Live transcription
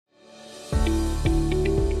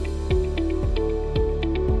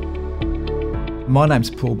My name's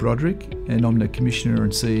Paul Broderick and I'm the Commissioner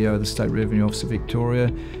and CEO of the State Revenue Office of Victoria,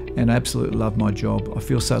 and I absolutely love my job. I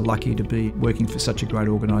feel so lucky to be working for such a great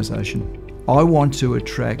organisation. I want to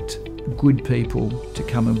attract good people to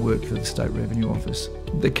come and work for the State Revenue Office.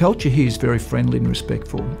 The culture here is very friendly and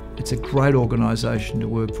respectful. It's a great organisation to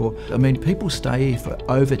work for. I mean, people stay here for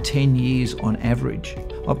over 10 years on average.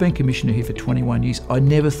 I've been Commissioner here for 21 years. I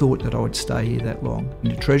never thought that I would stay here that long.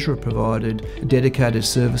 And the Treasurer provided dedicated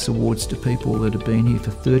service awards to people that have been here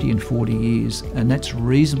for 30 and 40 years, and that's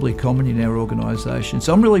reasonably common in our organisation.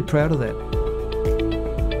 So I'm really proud of that.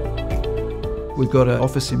 We've got an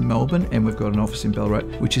office in Melbourne and we've got an office in Ballarat,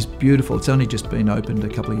 which is beautiful. It's only just been opened a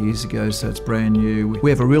couple of years ago, so it's brand new. We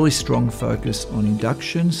have a really strong focus on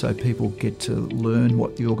induction, so people get to learn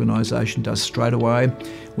what the organisation does straight away.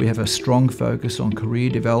 We have a strong focus on career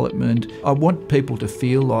development. I want people to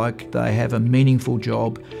feel like they have a meaningful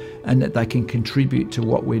job and that they can contribute to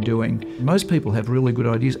what we're doing. Most people have really good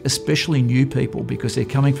ideas, especially new people, because they're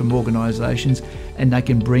coming from organisations and they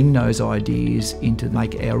can bring those ideas in to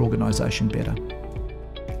make our organisation better.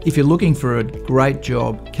 If you're looking for a great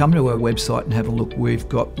job, come to our website and have a look. We've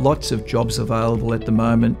got lots of jobs available at the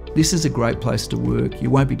moment. This is a great place to work. You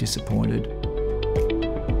won't be disappointed.